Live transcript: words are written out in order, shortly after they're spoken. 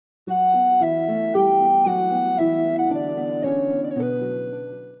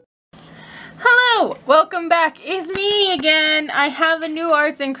back. It's me again. I have a new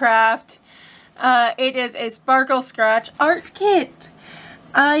arts and craft. It is a Sparkle Scratch art kit.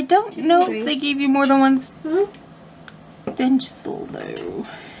 I don't know if they gave you more than one stencil though.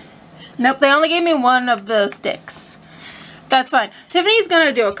 Nope, they only gave me one of the sticks. That's fine. Tiffany's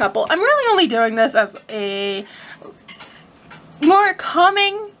gonna do a couple. I'm really only doing this as a more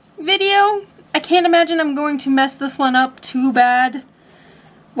calming video. I can't imagine I'm going to mess this one up too bad.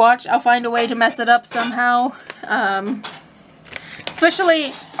 Watch, I'll find a way to mess it up somehow.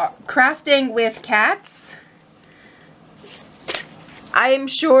 Especially crafting with cats. I am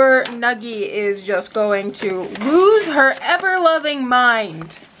sure Nuggie is just going to lose her ever-loving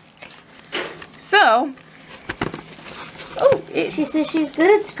mind. So, she says she's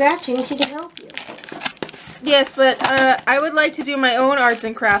good at scratching. She can help you. Yes, but I would like to do my own arts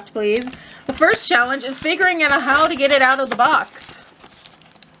and craft, please. The first challenge is figuring out how to get it out of the box.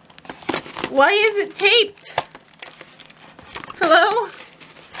 Why is it taped? Hello?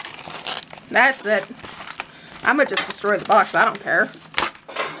 That's it. I'm gonna just destroy the box. I don't care.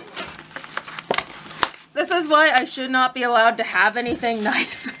 This is why I should not be allowed to have anything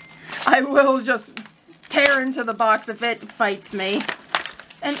nice. I will just tear into the box if it fights me.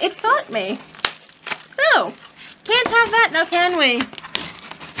 And it fought me. So, can't have that now, can we?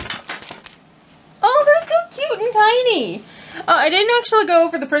 Oh, they're so cute and tiny. Oh, I didn't actually go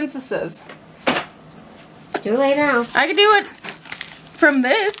over the princesses. Too late now. I can do it from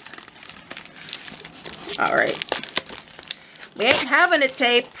this. Alright. We ain't having it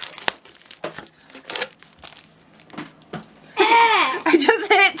taped. I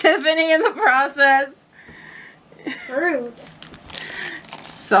just hit Tiffany in the process. Rude.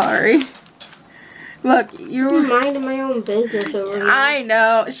 Sorry. Look, you're minding my own business over here. I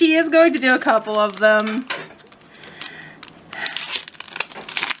know. She is going to do a couple of them.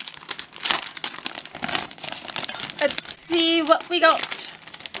 Let's see what we got.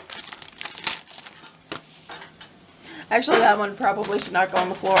 Actually, that one probably should not go on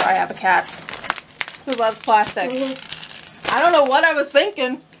the floor. I have a cat who loves plastic. I don't know what I was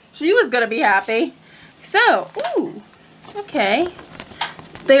thinking. She was going to be happy. So, ooh, okay.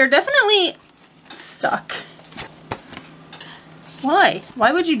 They are definitely stuck. Why?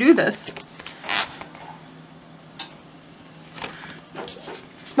 Why would you do this?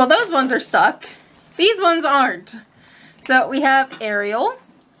 Well, those ones are stuck. These ones aren't. So we have Ariel.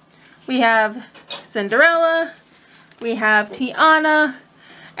 We have Cinderella. We have Tiana.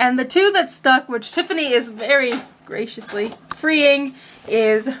 And the two that's stuck, which Tiffany is very graciously freeing,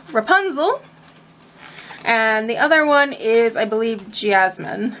 is Rapunzel. And the other one is, I believe,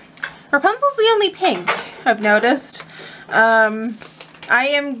 Jasmine. Rapunzel's the only pink, I've noticed. I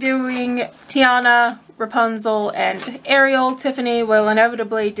am doing Tiana, Rapunzel, and Ariel. Tiffany will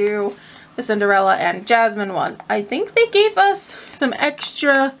inevitably do the Cinderella and Jasmine one. I think they gave us some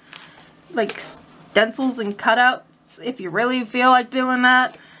extra, like, stencils and cutouts if you really feel like doing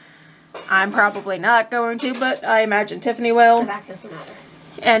that. I'm probably not going to, but I imagine Tiffany will. The back doesn't matter.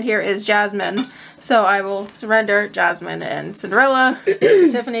 And here is Jasmine. So I will surrender Jasmine and Cinderella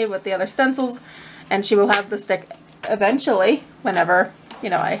to Tiffany with the other stencils, and she will have the stick eventually whenever,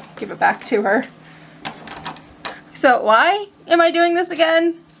 you know, I give it back to her. So why am I doing this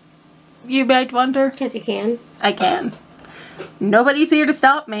again? You might wonder. Because you can. I can. Nobody's here to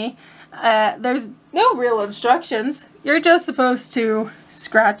stop me. There's no real instructions. You're just supposed to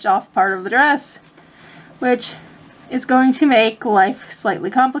scratch off part of the dress, which is going to make life slightly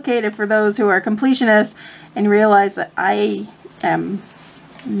complicated for those who are completionists and realize that I am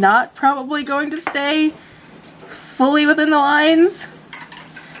not probably going to stay fully within the lines.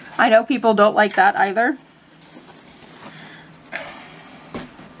 I know people don't like that either.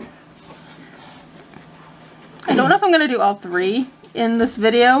 I don't know if I'm going to do all three in this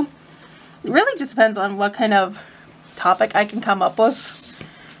video. It really just depends on what kind of topic I can come up with.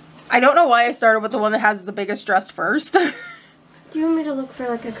 I don't know why I started with the one that has the biggest dress first. Do you want me to look for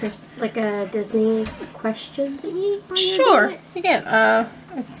like a Disney question thingy? Sure, you can. I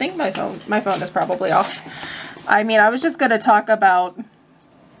think my phone is probably off. I mean, I was just gonna talk about,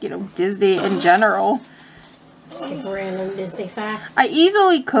 you know, Disney in general. Just give random Disney facts. I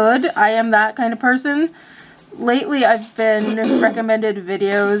easily could. I am that kind of person. Lately, I've been recommended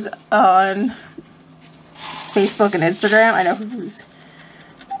videos on Facebook and Instagram. I know who's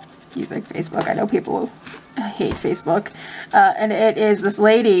using Facebook. I know people hate Facebook. And it is this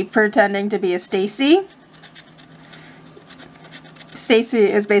lady pretending to be a Stacy. Stacy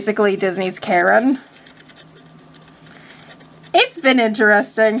is basically Disney's Karen. It's been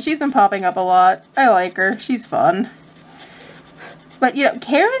interesting. She's been popping up a lot. I like her. She's fun. But, you know,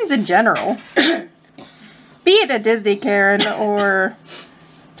 Karens in general, Be it a Disney Karen or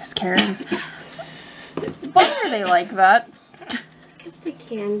just Karens. Why are they like that? Because they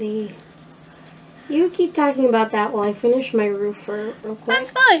can be. You keep talking about that while I finish my roofer real quick.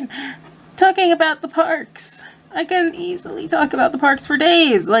 That's fine. Talking about the parks. I can easily talk about the parks for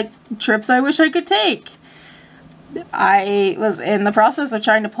days, like trips I wish I could take. I was in the process of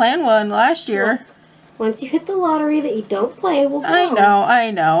trying to plan one last year. Well, once you hit the lottery that you don't play, we'll go.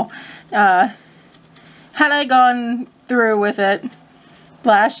 I know. Had I gone through with it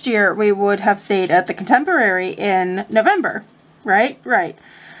last year, we would have stayed at the Contemporary in November. Right? Right.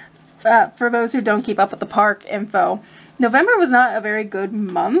 For those who don't keep up with the park info, November was not a very good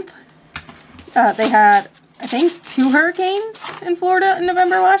month. They had, I think, 2 hurricanes in Florida in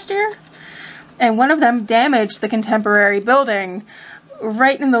November last year. And one of them damaged the Contemporary building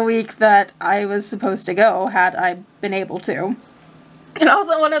right in the week that I was supposed to go, had I been able to. And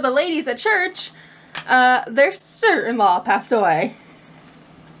also one of the ladies at church, their sister-in-law passed away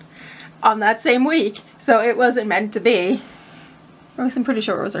on that same week. So it wasn't meant to be. Or at least I'm pretty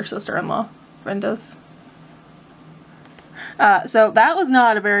sure it was her sister-in-law, Brenda's. So that was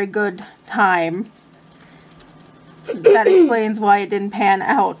not a very good time. That explains why it didn't pan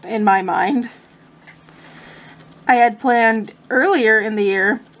out in my mind. I had planned earlier in the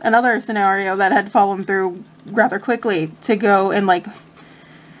year another scenario that had fallen through rather quickly to go in like,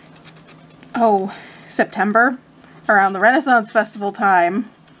 September, around the Renaissance Festival time.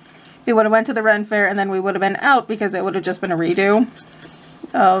 We would have went to the Ren Fair and then we would have been out because it would have just been a redo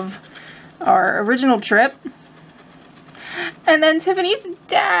of our original trip. And then Tiffany's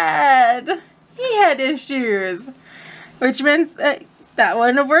dad, he had issues, which means that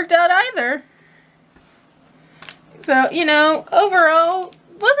wouldn't have worked out either. So, you know, overall,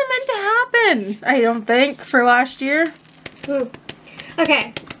 wasn't meant to happen, I don't think, for last year.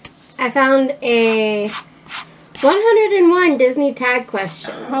 Okay, I found a 101 Disney tag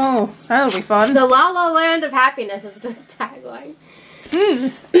questions. Oh, that'll be fun. The La La Land of Happiness is the tagline.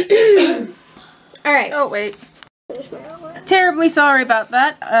 Alright. Oh, wait. Terribly sorry about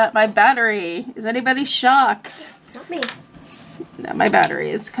that. My battery. Is anybody shocked? Not me. No, my battery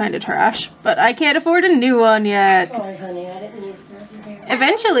is kind of trash, but I can't afford a new one yet. Sorry, honey, I didn't need that.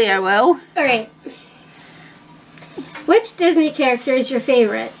 Eventually I will. Alright. Which Disney character is your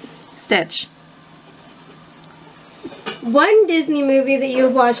favorite? Stitch. One Disney movie that you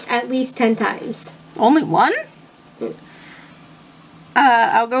have watched at least 10 times. Only one?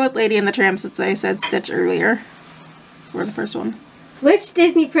 I'll go with Lady and the Tramp since I said Stitch earlier. For the first one. Which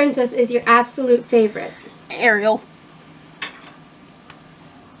Disney princess is your absolute favorite? Ariel.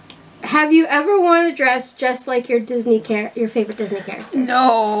 Have you ever worn a dress just like your favorite Disney character?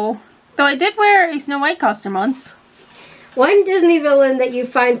 No. Though I did wear a Snow White costume once. One Disney villain that you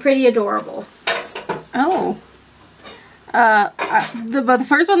find pretty adorable. Oh. The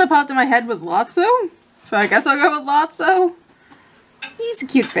first one that popped in my head was Lotso. So I guess I'll go with Lotso. He's a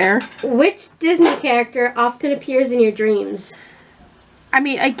cute bear. Which Disney character often appears in your dreams? I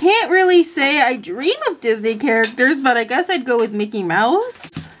mean, I can't really say I dream of Disney characters, but I guess I'd go with Mickey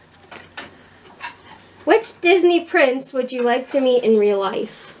Mouse. Which Disney prince would you like to meet in real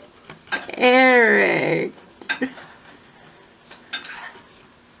life? Eric.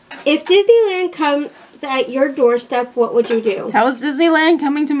 If Disneyland comes at your doorstep, what would you do? How is Disneyland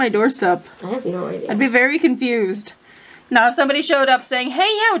coming to my doorstep? I have no idea. I'd be very confused. Now, if somebody showed up saying, hey,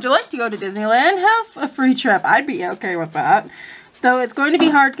 yeah, would you like to go to Disneyland? Have a free trip. I'd be okay with that. Though it's going to be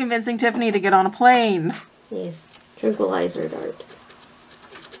hard convincing Tiffany to get on a plane. Yes. Tranquilizer dart.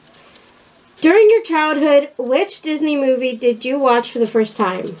 During your childhood, which Disney movie did you watch for the first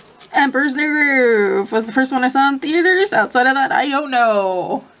time? Emperor's New Groove was the first one I saw in theaters. Outside of that, I don't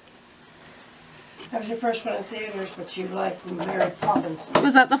know. That was your first one in theaters, but you like Mary Poppins.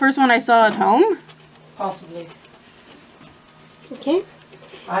 Was that the first one I saw at home? Possibly. Okay.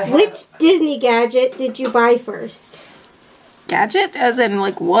 Which Disney gadget did you buy first? Gadget? As in,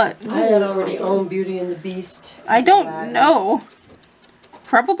 like, what? I had already owned Beauty and the Beast. I don't know.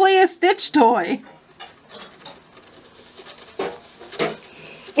 Probably a Stitch toy.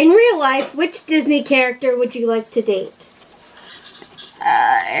 In real life, which Disney character would you like to date?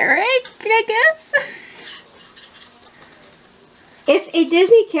 Eric, I guess? If a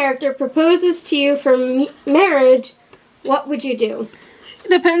Disney character proposes to you for marriage, what would you do? It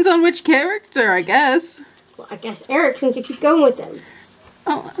depends on which character, I guess. Well, I guess Eric, since you keep going with him.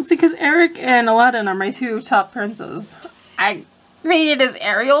 Oh, it's because Eric and Aladdin are my 2 top princes. I mean, is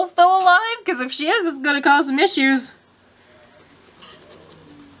Ariel still alive? Because if she is, it's going to cause some issues.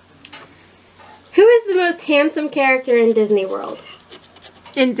 Who is the most handsome character in Disney World?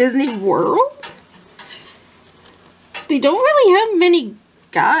 In Disney World? They don't really have many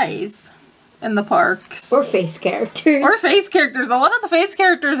guys in the parks. Or face characters. Or face characters. A lot of the face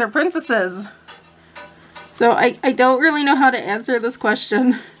characters are princesses. So I don't really know how to answer this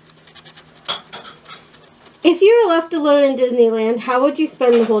question. If you were left alone in Disneyland, how would you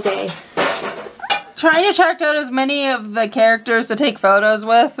spend the whole day? Trying to track down as many of the characters to take photos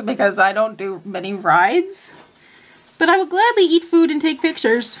with, because I don't do many rides. But I would gladly eat food and take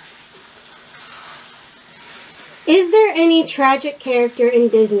pictures. Is there any tragic character in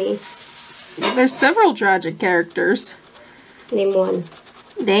Disney? There's several tragic characters. Name one.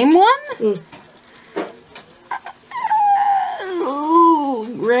 Name one? Ooh,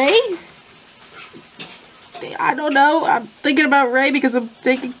 Ray? I don't know. I'm thinking about Ray because I'm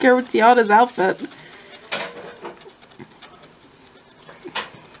taking care of Tiana's outfit.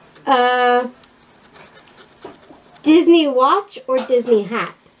 Disney watch or Disney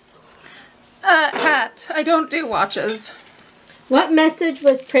hat? Hat. I don't do watches. What message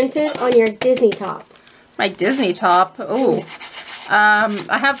was printed on your Disney top? My Disney top? Ooh.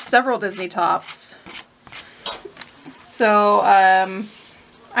 I have several Disney tops. So,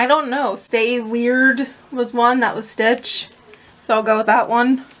 I don't know. Stay Weird was one. That was Stitch. So I'll go with that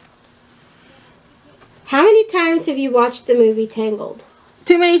one. How many times have you watched the movie Tangled?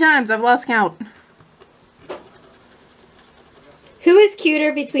 Too many times. I've lost count. Who is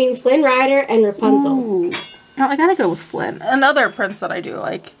cuter between Flynn Rider and Rapunzel? Ooh. Oh, I gotta go with Flynn. Another prince that I do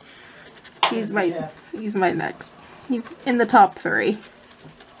like. He's my next. He's in the top 3.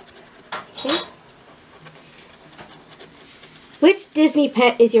 Okay. Which Disney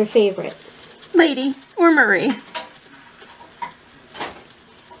pet is your favorite? Lady or Marie.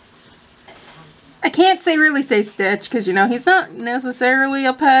 I can't really say Stitch because, you know, he's not necessarily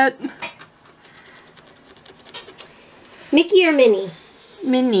a pet. Mickey or Minnie?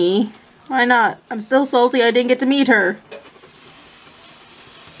 Minnie. Why not? I'm still salty I didn't get to meet her.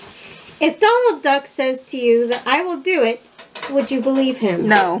 If Donald Duck says to you that I will do it, would you believe him?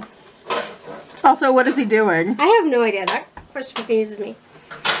 No. Also, what is he doing? I have no idea. That question confuses me.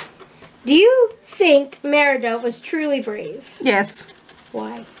 Do you think Merida was truly brave? Yes.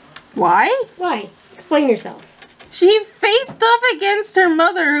 Why? Why? Why? Explain yourself. She faced off against her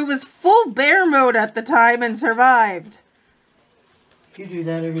mother, who was full bear mode at the time, and survived. You do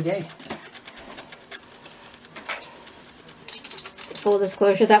that every day. Full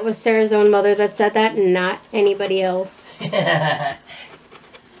disclosure, that was Sarah's own mother that said that, not anybody else.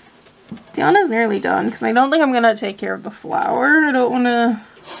 Tiana's nearly done, because I don't think I'm going to take care of the flower. I don't want to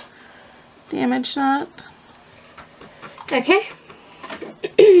damage that. Okay.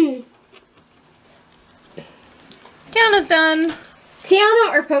 Tiana's done.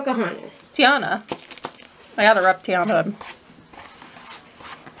 Tiana or Pocahontas? Tiana. I gotta rep Tiana.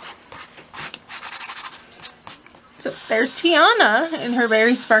 So there's Tiana in her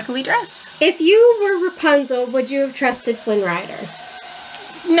very sparkly dress. If you were Rapunzel, would you have trusted Flynn Rider?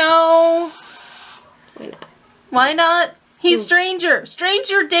 No. Why not? Why not? He's stranger.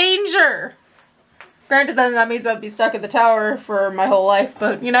 Stranger danger. Granted, then that means I'd be stuck at the tower for my whole life,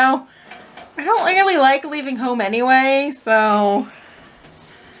 but, you know, I don't really like leaving home anyway, so...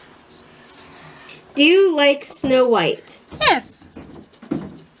 Do you like Snow White? Yes.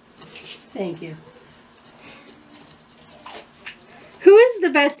 Thank you. Who is the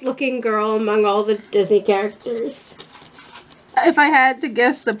best looking girl among all the Disney characters? If I had to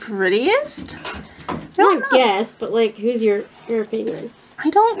guess the prettiest? Not guess, but like, who's your opinion? I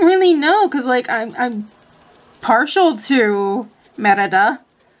don't really know, because, like, I'm partial to Merida.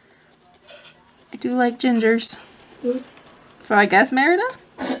 I do like gingers. So I guess Merida?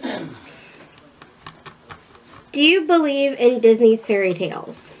 Do you believe in Disney's fairy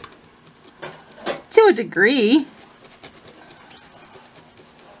tales? To a degree.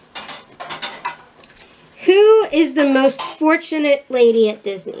 Who is the most fortunate lady at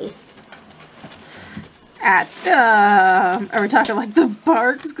Disney? Are we talking like the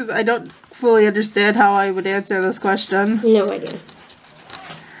parks? Because I don't fully understand how I would answer this question. No idea.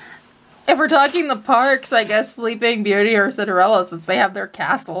 If we're talking the parks, I guess Sleeping Beauty or Cinderella, since they have their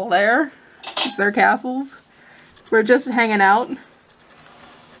castle there. It's their castles. We're just hanging out.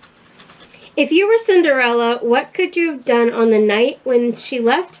 If you were Cinderella, what could you have done on the night when she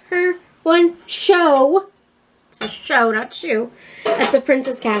left her one show, it's a show, not shoe, at the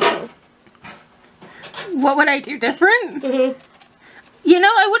Princess Castle? What would I do different? Mm-hmm. You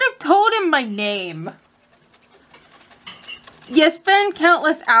know, I would have told him my name. You spend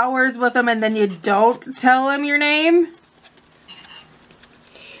countless hours with him and then you don't tell him your name?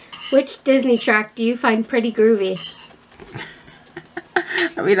 Which Disney track do you find pretty groovy?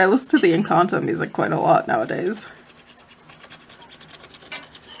 I mean, I listen to the Encanto music quite a lot nowadays.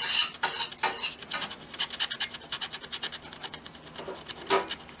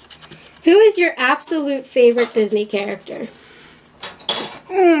 Who is your absolute favorite Disney character?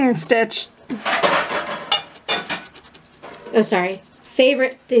 Stitch. Oh, sorry.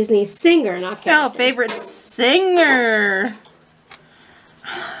 Favorite Disney singer, not character. Oh, favorite singer.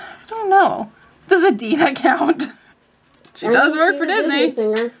 I don't know. Does Adina count? She does work for Disney.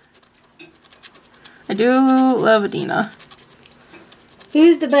 Singer. I do love Adina.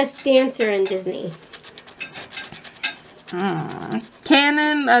 Who's the best dancer in Disney?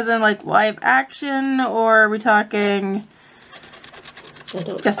 Canon, as in like live action, or are we talking I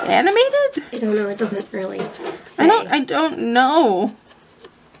don't. just animated? I don't know. It doesn't really say. I don't know.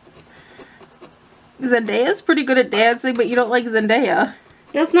 Zendaya's pretty good at dancing, but you don't like Zendaya.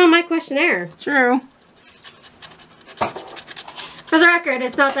 That's not my questionnaire. True. For the record,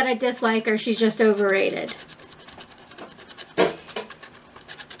 it's not that I dislike her. She's just overrated.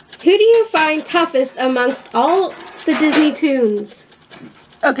 Who do you find toughest amongst all the Disney tunes?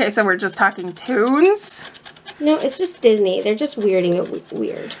 Okay, so we're just talking tunes? No, it's just Disney. They're just weirding it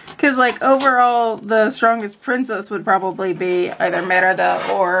weird. Because, like, overall, the strongest princess would probably be either Merida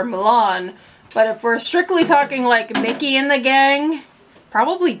or Mulan. But if we're strictly talking, like, Mickey and the gang,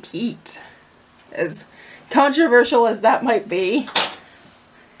 probably Pete. As controversial as that might be.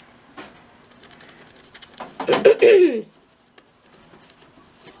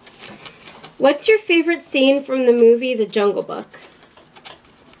 What's your favorite scene from the movie The Jungle Book?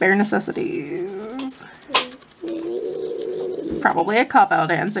 Bare necessities. Probably a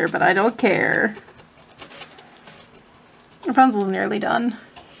cop-out answer, but I don't care. Rapunzel's nearly done.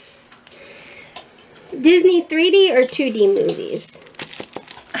 Disney 3D or 2D movies?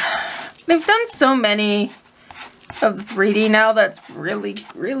 They've done so many of 3D now that's really,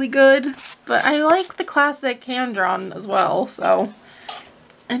 really good. But I like the classic hand-drawn as well, so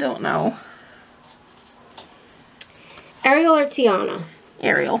I don't know. Ariel or Tiana?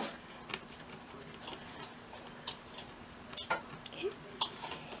 Ariel. Okay.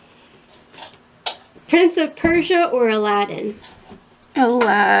 Prince of Persia or Aladdin?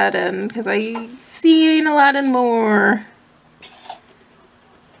 Aladdin, because I've seen Aladdin more.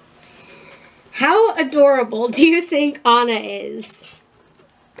 How adorable do you think Anna is?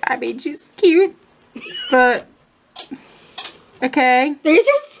 I mean, she's cute, but okay. These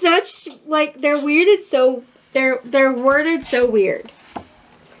are such, like, they're weirded so, they're worded so weird.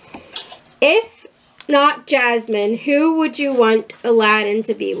 If not Jasmine, who would you want Aladdin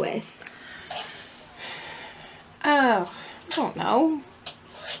to be with? Oh, I don't know.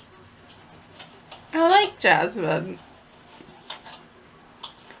 I like Jasmine.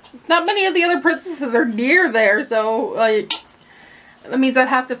 Not many of the other princesses are near there, so, like, that means I'd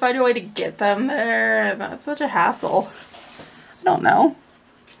have to find a way to get them there, and that's such a hassle. I don't know.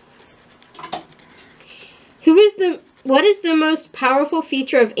 What is the most powerful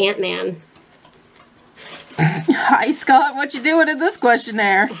feature of Ant-Man? Hi, Scott, what you doing in this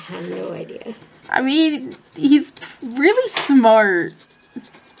questionnaire? I have no idea. I mean, he's really smart.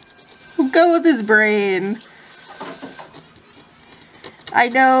 We'll go with his brain. I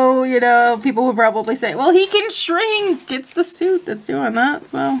know, you know, people will probably say, well, he can shrink. It's the suit that's doing that,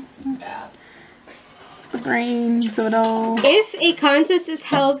 so. The brains of it all. If a contest is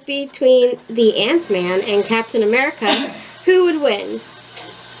held between the Ant-Man and Captain America, who would win?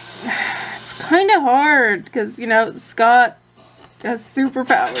 It's kind of hard, because, you know, Scott has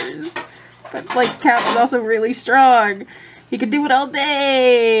superpowers. But, like, Cap is also really strong. He could do it all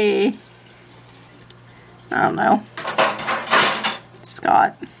day. I don't know.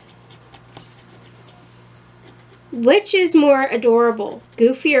 Scott. Which is more adorable,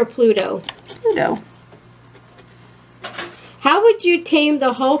 Goofy or Pluto? Pluto. How would you tame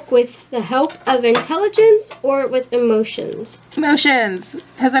the Hulk, with the help of intelligence or with emotions? Emotions.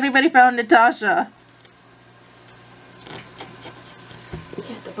 Has anybody found Natasha?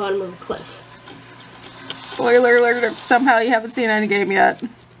 At the bottom of a cliff. Spoiler alert if somehow you haven't seen Endgame yet.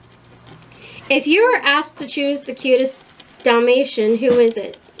 If you were asked to choose the cutest Dalmatian, who is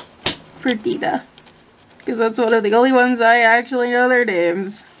it? Perdita. Because that's one of the only ones I actually know their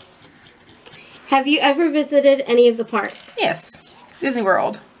names. Have you ever visited any of the parks? Yes. Disney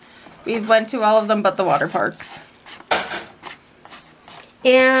World. We've went to all of them but the water parks.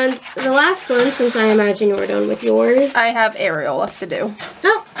 And the last one, since I imagine you're done with yours. I have Ariel left to do.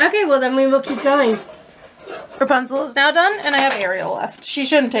 Oh, okay, well then we will keep going. Rapunzel is now done, and I have Ariel left. She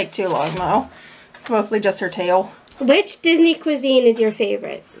shouldn't take too long, though. It's mostly just her tail. Which Disney cuisine is your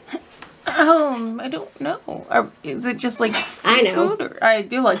favorite? I don't know. Is it just like I know. food? Or, I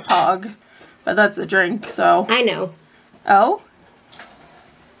do like Pog, but that's a drink, so. I know. Oh?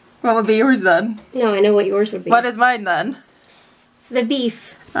 What would be yours then? No, I know what yours would be. What is mine then? the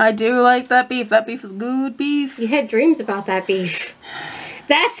beef. I do like that beef. That beef is good beef. You had dreams about that beef.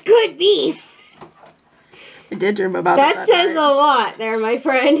 That's good beef. I did dream about it. That says a lot there, my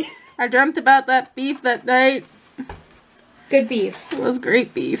friend. I dreamt about that beef that night. Good beef. It was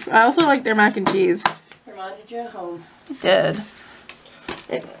great beef. I also like their mac and cheese. Reminded you of home. It did.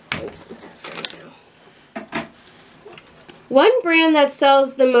 One brand that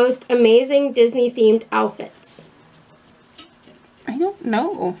sells the most amazing Disney-themed outfits. I don't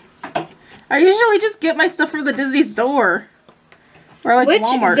know. I usually just get my stuff from the Disney store. Or like Which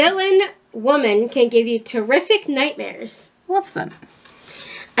Walmart. villain woman can give you terrific nightmares? Maleficent.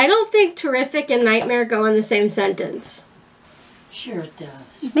 I don't think terrific and nightmare go in the same sentence. Sure it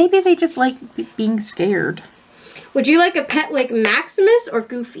does. Maybe they just like being scared. Would you like a pet like Maximus or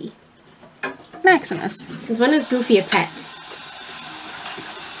Goofy? Maximus. Since when is Goofy a pet?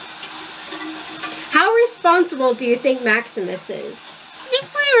 How responsible do you think Maximus is? He's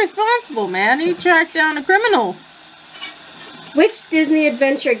pretty responsible, man. He tracked down a criminal. Which Disney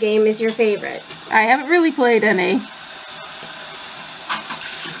adventure game is your favorite? I haven't really played any.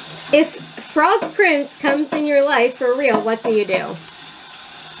 If Frog Prince comes in your life for real, what do you do?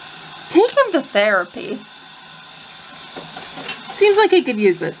 Take him to therapy. Seems like he could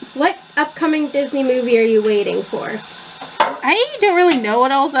use it. What upcoming Disney movie are you waiting for? I don't really know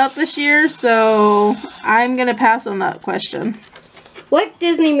what else out this year, so I'm gonna pass on that question. What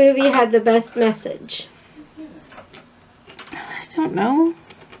Disney movie had the best message? I don't know.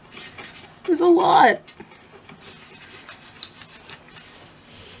 There's a lot.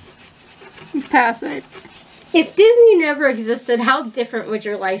 Pass it. If Disney never existed, how different would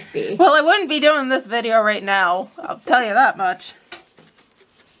your life be? Well, I wouldn't be doing this video right now. I'll tell you that much.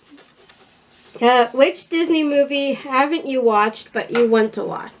 Which Disney movie haven't you watched but you want to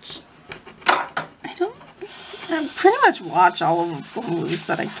watch? I pretty much watch all of the movies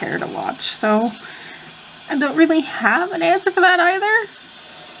that I care to watch, so I don't really have an answer for that either.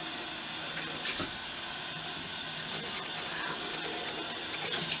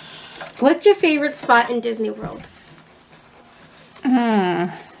 What's your favorite spot in Disney World?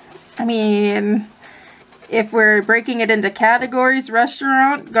 I mean, if we're breaking it into categories,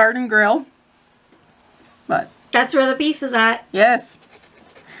 restaurant, garden, grill. But That's where the beef is at. yes.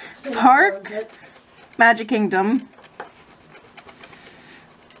 Park, Magic Kingdom.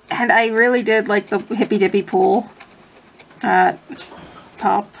 And I really did like the Hippy Dippy pool at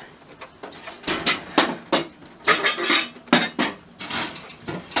Top.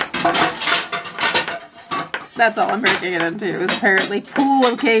 That's all I'm breaking it into, is apparently pool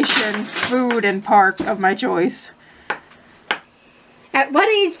location, food, and park of my choice. At what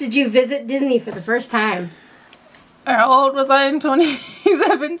age did you visit Disney for the first time? How old was I in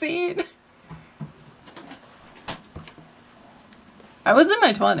 2017? I was in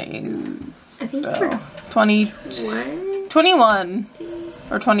my 20s. I think So, you were 21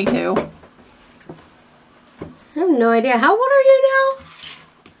 or 22. I have no idea. How old are you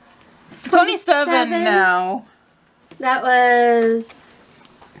now? 27 now. That was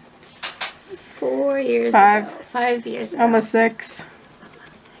 4 years Five. ago. 5 years ago. Almost 6. 5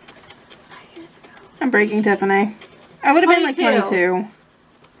 years ago. I'm breaking Tiffany. I would have been like 22.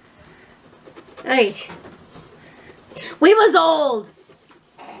 Ay. We was old.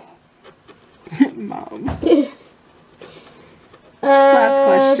 Mom. Last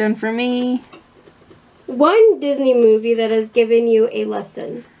question for me. One Disney movie that has given you a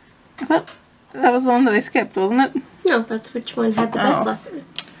lesson. I thought that was the one that I skipped, wasn't it? No, that's which one had the best Oh. lesson.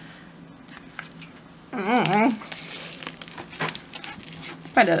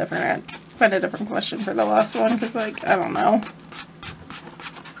 Find a different question for the last one, because, like, I don't know.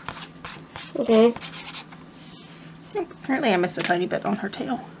 Okay. Apparently I missed a tiny bit on her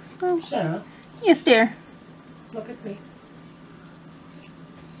tail. So, Shut up. yes, dear. Look at me.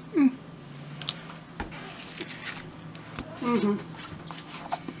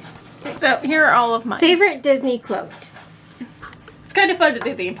 So, here are all of mine. Favorite Disney quote? It's kind of fun to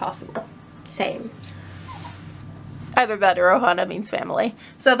do the impossible. Same. Either that or Ohana means family.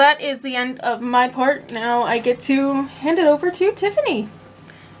 So that is the end of my part. Now I get to hand it over to Tiffany.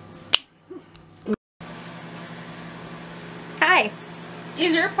 Hi.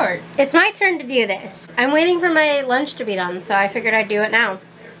 Is your part. It's my turn to do this. I'm waiting for my lunch to be done, so I figured I'd do it now.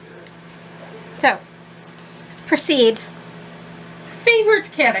 So, proceed.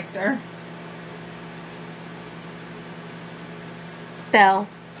 Favorite character? Belle.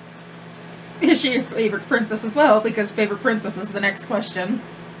 Is she your favorite princess as well? Because favorite princess is the next question.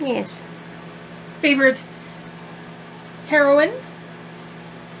 Yes. Favorite heroine?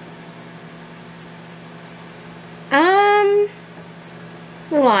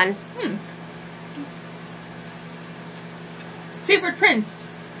 Mulan. Favorite prince?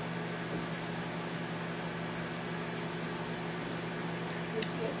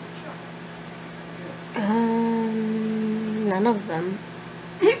 None of them.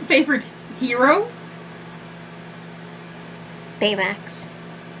 Favorite hero? Baymax.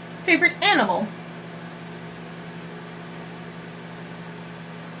 Favorite animal?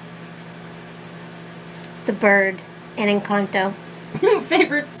 The bird. And Encanto.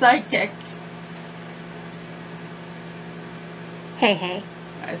 Favorite sidekick? Hey, hey.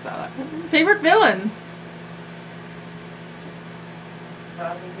 I saw that. Favorite villain?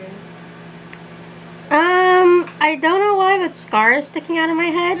 I don't know why, but Scar is sticking out of my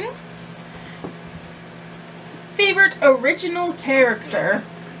head. Favorite original character?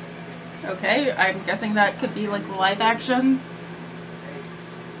 Okay, I'm guessing that could be like live action.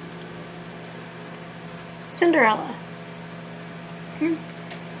 Cinderella.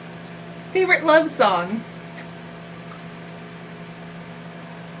 Favorite love song?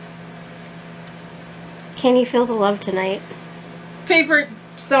 Can you feel the love tonight? Favorite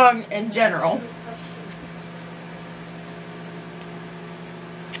song in general?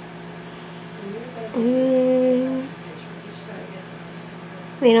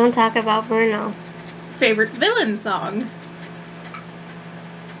 We don't talk about Bruno. Favorite villain song?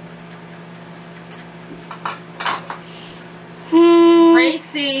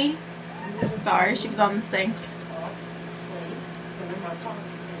 Gracie. Sorry, she was on the sink.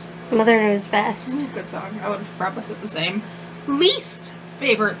 Mother Knows Best. Ooh, good song. I would have probably said the same. Least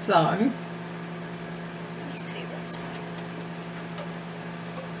favorite song? Least favorite song.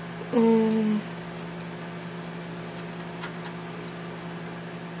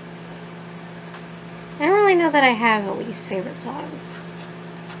 I don't really know that I have a least favorite song.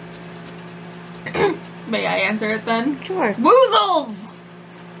 May I answer it then? Sure. Woozles!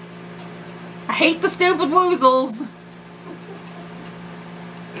 I hate the stupid woozles.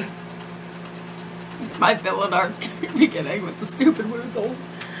 It's my villain arc beginning with the stupid woozles.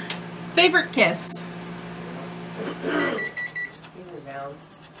 Favorite kiss?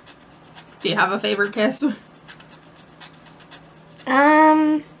 Do you have a favorite kiss? You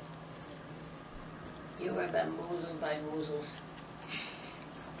have been woozled by woozles.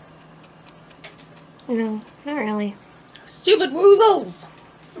 No, not really. Stupid woozles!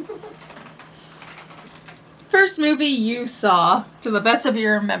 First movie you saw, to the best of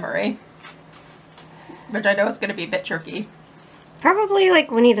your memory. Which I know is going to be a bit tricky. Probably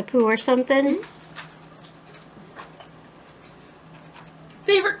like Winnie the Pooh or something.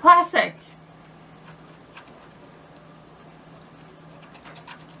 Favorite classic?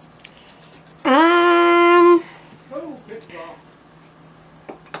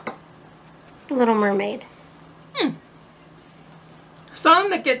 Little Mermaid. Song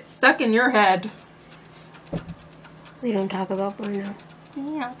that gets stuck in your head. We don't talk about Bruno.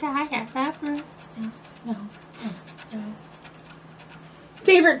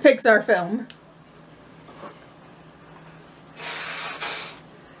 Favorite Pixar film?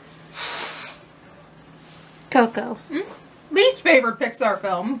 Coco. Least favorite Pixar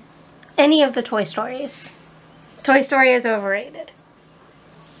film? Any of the Toy Stories. Toy Story is overrated.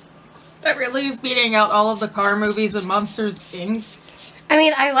 That really is beating out all of the car movies and Monsters, Inc. I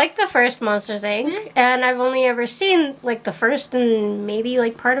mean, I like the first Monsters, Inc. And I've only ever seen, like, the first and maybe,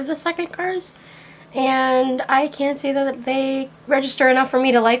 like, part of the second Cars. And I can't say that they register enough for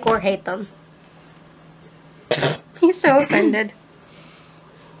me to like or hate them. He's so offended.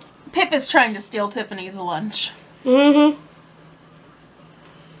 Pip is trying to steal Tiffany's lunch.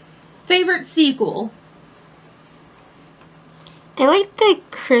 Favorite sequel? I like the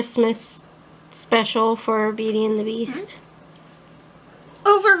Christmas special for Beauty and the Beast.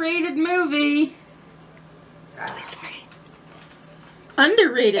 Overrated movie? Toy Story.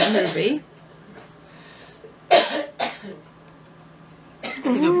 Underrated movie? I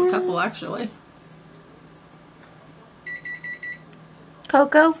think of a couple, actually.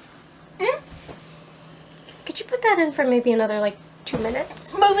 Coco. Could you put that in for maybe another, like, 2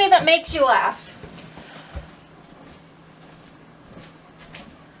 minutes? Movie that makes you laugh?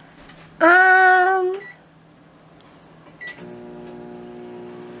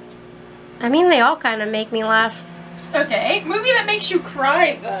 I mean, they all kind of make me laugh. Okay, movie that makes you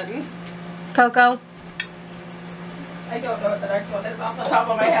cry, then. Coco. I don't know what the next one is off the top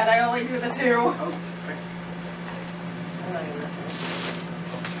of my head. I only do the two.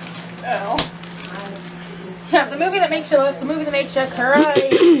 So, yeah, the movie that makes you laugh, the movie that makes you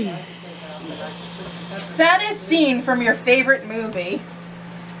cry. Saddest scene from your favorite movie.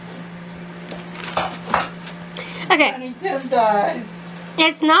 Okay. Honey, Tim dies.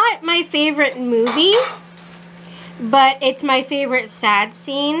 It's not my favorite movie, but it's my favorite sad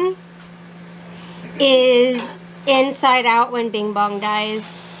scene. Is Inside Out when Bing Bong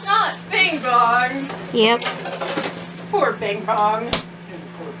dies. Not Bing Bong. Yep. Poor Bing Bong.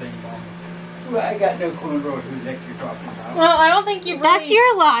 Poor Bing Bong. Well, I got no clue who Nick you're talking about. Well, I don't think you've really... That's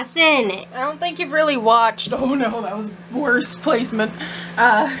your loss, isn't it? I don't think you've really watched... Oh no, that was worse placement.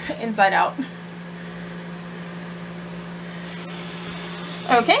 Inside Out.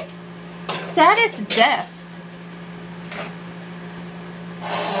 Okay. Saddest death.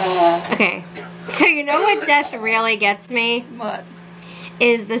 Okay. So you know what death really gets me? What?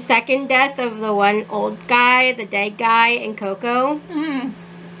 Is the second death of the one old guy, the dead guy in Coco. Mm.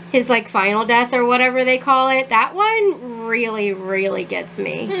 His like final death or whatever they call it. That one really, really gets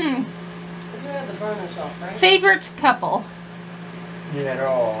me. Hmm. You had to burn herself, right? Favorite couple. Yeah, they're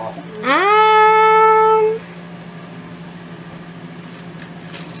all awful.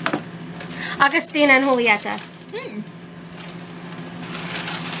 Agustina and Julieta. Hmm.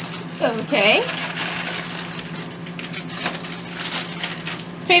 Okay.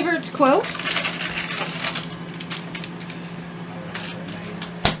 Favorite quote?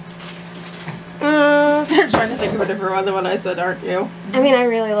 You're trying to think of a different one than what I said, aren't you? I mean, I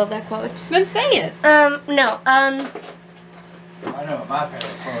really love that quote. Then say it. No, I know what my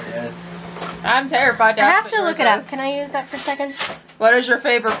favorite quote is. I'm terrified to I ask have to what look yours it up. is. Can I use that for a second? What is your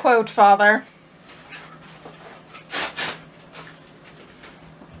favorite quote, Father?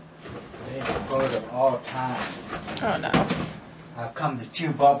 Favorite quote of all times. Oh no. I've come to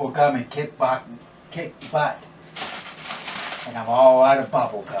chew bubble gum and kick butt. And I'm all out of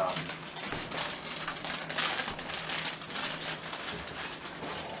bubble gum.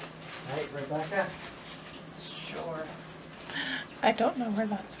 Right, Rebecca? Sure. I don't know where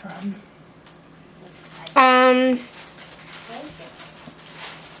that's from. Now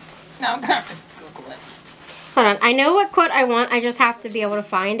I'm gonna have to Google it. Hold on. I know what quote I want. I just have to be able to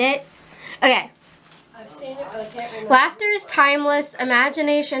find it. Okay. I've seen it, but I can't remember. Laughter is timeless,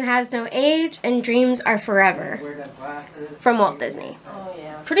 imagination has no age, and dreams are forever. Wear them glasses. From Walt Disney. Oh,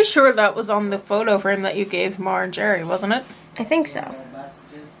 yeah. Pretty sure that was on the photo frame that you gave Mar and Jerry, wasn't it? I think so. No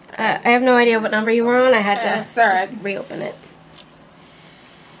messages. I have no idea what number you were on. I had Yeah, to it's all right. just reopen it.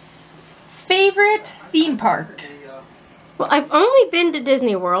 Favorite theme park? Well, I've only been to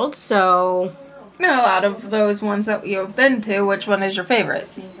Disney World, so... No, out of those ones that you've been to, which one is your favorite?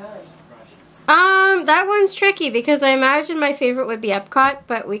 That one's tricky because I imagine my favorite would be Epcot,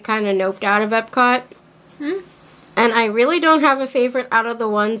 but we kind of noped out of Epcot. Hmm? And I really don't have a favorite out of the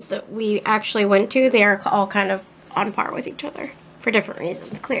ones that we actually went to. They are all kind of on par with each other for different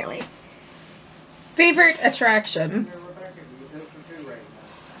reasons, clearly. Favorite attraction? Rebecca, do you go for two right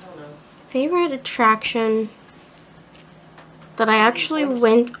now? I don't know. Favorite attraction that I actually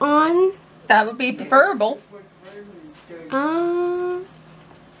went on? That would be preferable.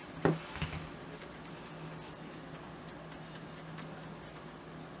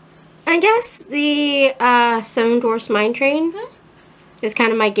 I guess the Seven Dwarfs Mine Train is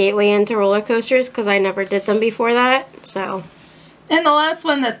kind of my gateway into roller coasters because I never did them before that, so... And the last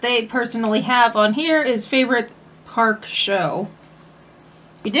one that they personally have on here is favorite park show.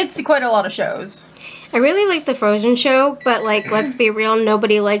 You did see quite a lot of shows. I really like the Frozen show, but like, let's be real,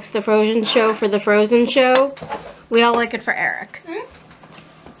 nobody likes the Frozen show for the Frozen show. We all like it for Eric.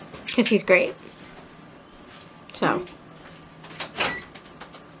 Because he's great. So.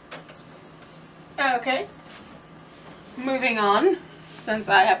 Okay. Moving on, since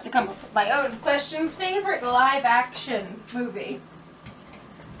I have to come up with my own questions. Favorite live action movie?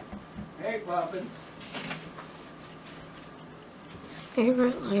 Hey, Poppins.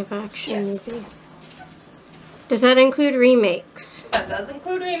 Favorite live action Yes. movie? Does that include remakes? That does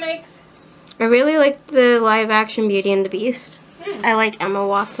include remakes. I really like the live action Beauty and the Beast. I like Emma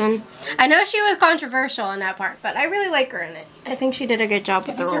Watson. I know she was controversial in that part, but I really like her in it. I think she did a good job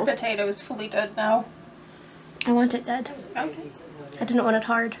with the Your role. potato is fully dead now. I want it dead. Okay. I didn't want it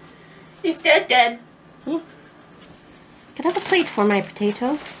hard. He's dead. Could I have a plate for my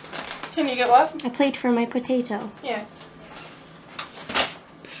potato? Can you get what? A plate for my potato. Yes.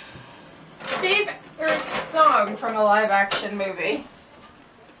 Favorite song from a live action movie?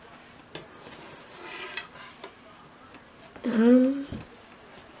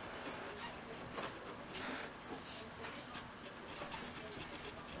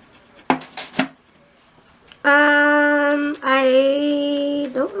 I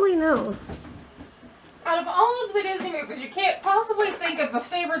don't really know. Out of all of the Disney movies, you can't possibly think of a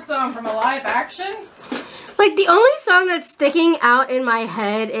favorite song from a live action? Like, the only song that's sticking out in my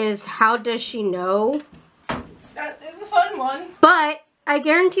head is How Does She Know? That is a fun one. But I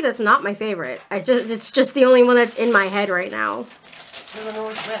guarantee that's not my favorite. It's just the only one that's in my head right now. To the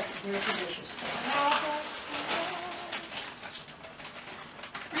northwest, near delicious.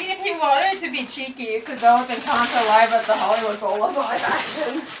 I mean, if you wanted to be cheeky, you could go with Encanto live at the Hollywood Bowl as live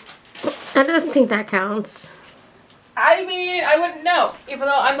action. I don't think that counts. I mean, I wouldn't know, even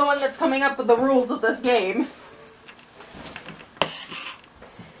though I'm the one that's coming up with the rules of this game.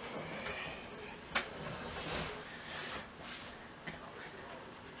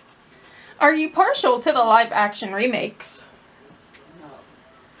 Are you partial to the live action remakes?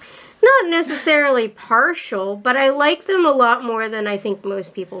 Not necessarily partial, but I like them a lot more than I think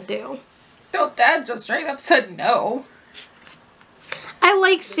most people do. No, Dad just straight up said no. I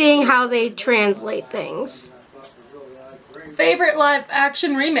like seeing how they translate things. Favorite live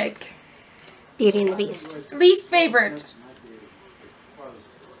action remake? Beauty and the Beast. Least favorite?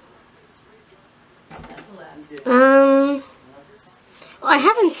 I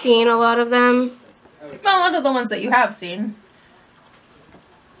haven't seen a lot of them. Well, a lot of the ones that you have seen.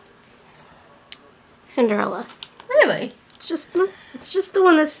 Cinderella. Really? It's just the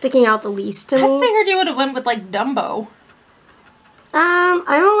one that's sticking out the least to me. I figured you would have went with like Dumbo.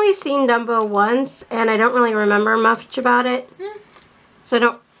 I've only seen Dumbo once, and I don't really remember much about it. So I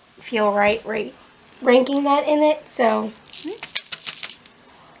don't feel right ranking that in it, so. Yay!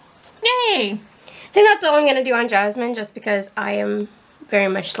 I think that's all I'm going to do on Jasmine, just because I am very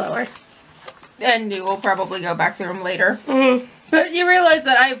much slower. And you will probably go back through them later. Mm-hmm. But you realize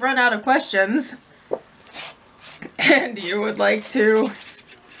that I've run out of questions. And you would like to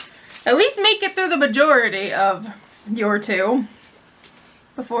at least make it through the majority of your two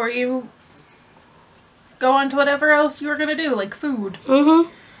before you go on to whatever else you were going to do, like food. Mm-hmm.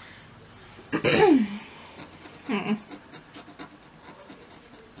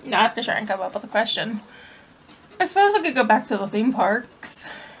 Now I have to try and come up with a question. I suppose we could go back to the theme parks.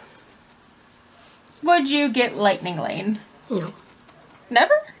 Would you get Lightning Lane? No.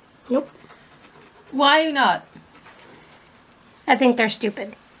 Never? Nope. Why not? I think they're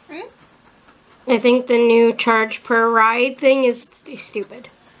stupid. I think the new charge per ride thing is stupid.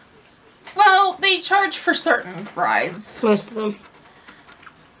 Well, they charge for certain rides. Most of them.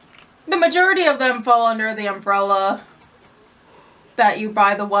 The majority of them fall under the umbrella that you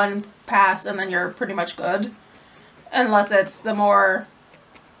buy the one pass and then you're pretty much good. Unless it's the more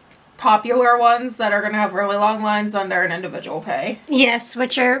popular ones that are going to have really long lines, then they're an individual pay. Yes,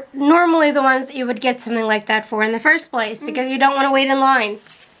 which are normally the ones that you would get something like that for in the first place, because you don't want to wait in line.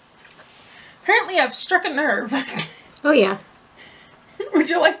 Apparently I've struck a nerve. Oh yeah. Would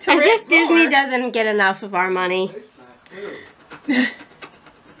you like to As rant if Disney more? doesn't get enough of our money.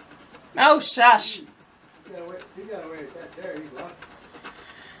 Oh, shush. You gotta wait at that there. He's locked.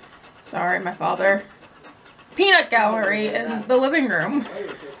 Sorry, my father. Peanut gallery in the living room.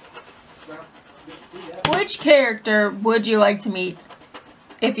 Which character would you like to meet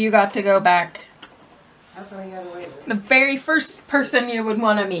if you got to go back? That's why you gotta wait. The very first person you would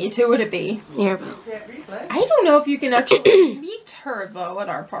want to meet, who would it be? Mirabelle. I don't know if you can actually meet her, though, at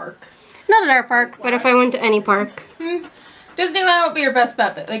our park. Not at our park, but if I went to any park. Disneyland would be your best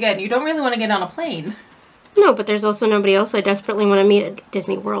bet, but again, you don't really want to get on a plane. No, but there's also nobody else I desperately want to meet at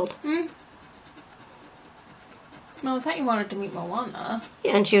Disney World. Well, I thought you wanted to meet Moana.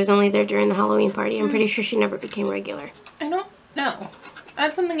 Yeah, and she was only there during the Halloween party. I'm pretty sure she never became regular. I don't know.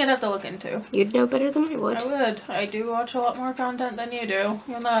 That's something I'd have to look into. You'd know better than I would. I would. I do watch a lot more content than you do,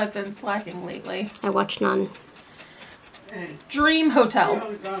 even though I've been slacking lately. I watch none. Dream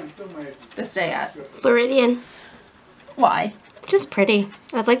hotel to stay at. Floridian. Why? It's just pretty.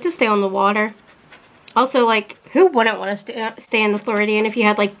 I'd like to stay on the water. Also, like, who wouldn't want to stay in the Floridian if you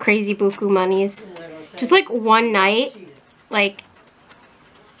had, like, crazy buku monies? Just, like, one night. Like...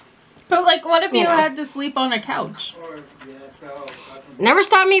 But, like, what if you Yeah. had to sleep on a couch? Never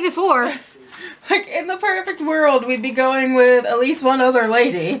stopped me before. Like, in the perfect world, we'd be going with at least one other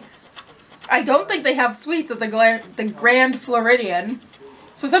lady. I don't think they have suites at the Grand Floridian.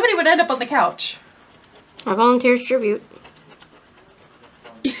 So somebody would end up on the couch. I volunteer as tribute.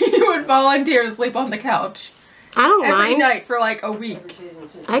 You would volunteer to sleep on the couch. I don't Every mind. night for like a week.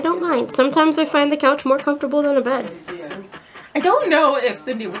 I don't mind. Sometimes I find the couch more comfortable than a bed. I don't know if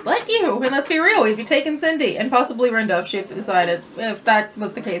Cindy would let you. And let's be real, we'd be taking Cindy and possibly Brenda if she decided, if that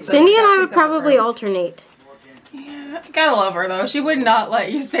was the case. Cindy and I That's would two separate probably rooms. alternate. Yeah, gotta love her though. She would not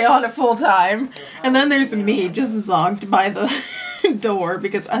let you stay on it full time. And then there's me just zonked by the door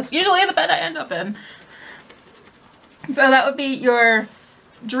because that's usually the bed I end up in. So that would be your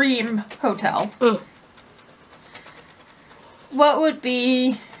dream hotel. What would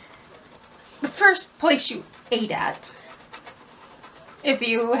be the first place you ate at? If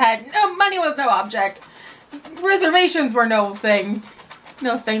you had no money was no object, reservations were no thing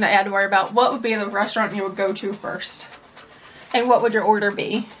that you had to worry about, what would be the restaurant you would go to first? And what would your order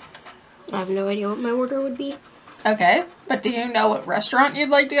be? I have no idea what my order would be. Okay, but do you know what restaurant you'd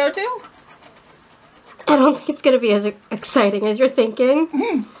like to go to? I don't think it's going to be as exciting as you're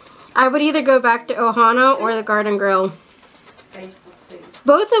thinking. I would either go back to Ohana or the Garden Grill.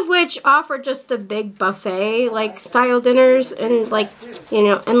 Both of which offer just the big buffet, like, style dinners and, like, you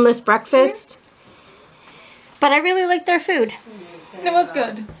know, endless breakfast. But I really like their food. It was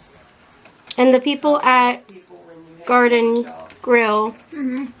good. And the people at Garden Grill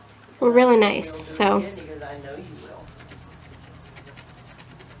were really nice, so.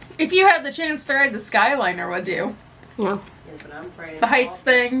 If you had the chance to ride the Skyliner, would you? No. The Heights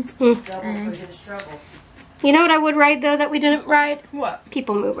thing? You know what I would ride, though, that we didn't ride? What?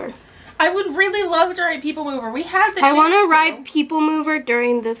 People Mover. I would really love to ride People Mover. We had the I chance want to ride People Mover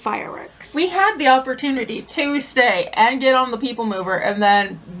during the fireworks. We had the opportunity to stay and get on the People Mover, and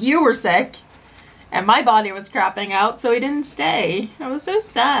then you were sick, and my body was crapping out, so we didn't stay. I was so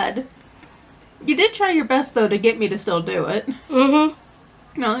sad. You did try your best, though, to get me to still do it. Mm-hmm.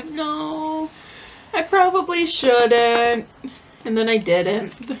 And I'm like, no, I probably shouldn't. And then I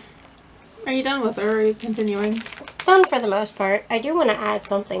didn't. Are you done with her, or are you continuing? Done for the most part. I do want to add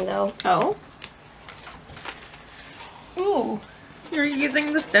something, though. Oh? Ooh, you're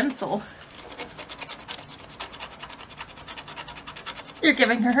using the stencil. You're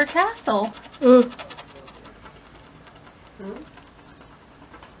giving her castle. Mm.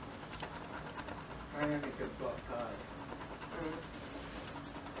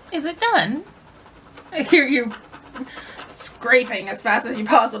 Is it done? I hear you scraping as fast as you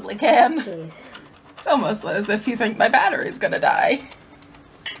possibly can. Jeez. It's almost as if you think my battery's gonna die.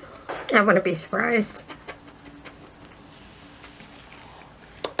 I wouldn't be surprised.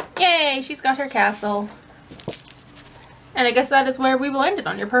 Yay, she's got her castle. And I guess that is where we will end it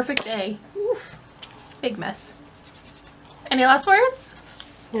on your perfect day. Oof. Big mess. Any last words?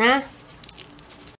 Nah.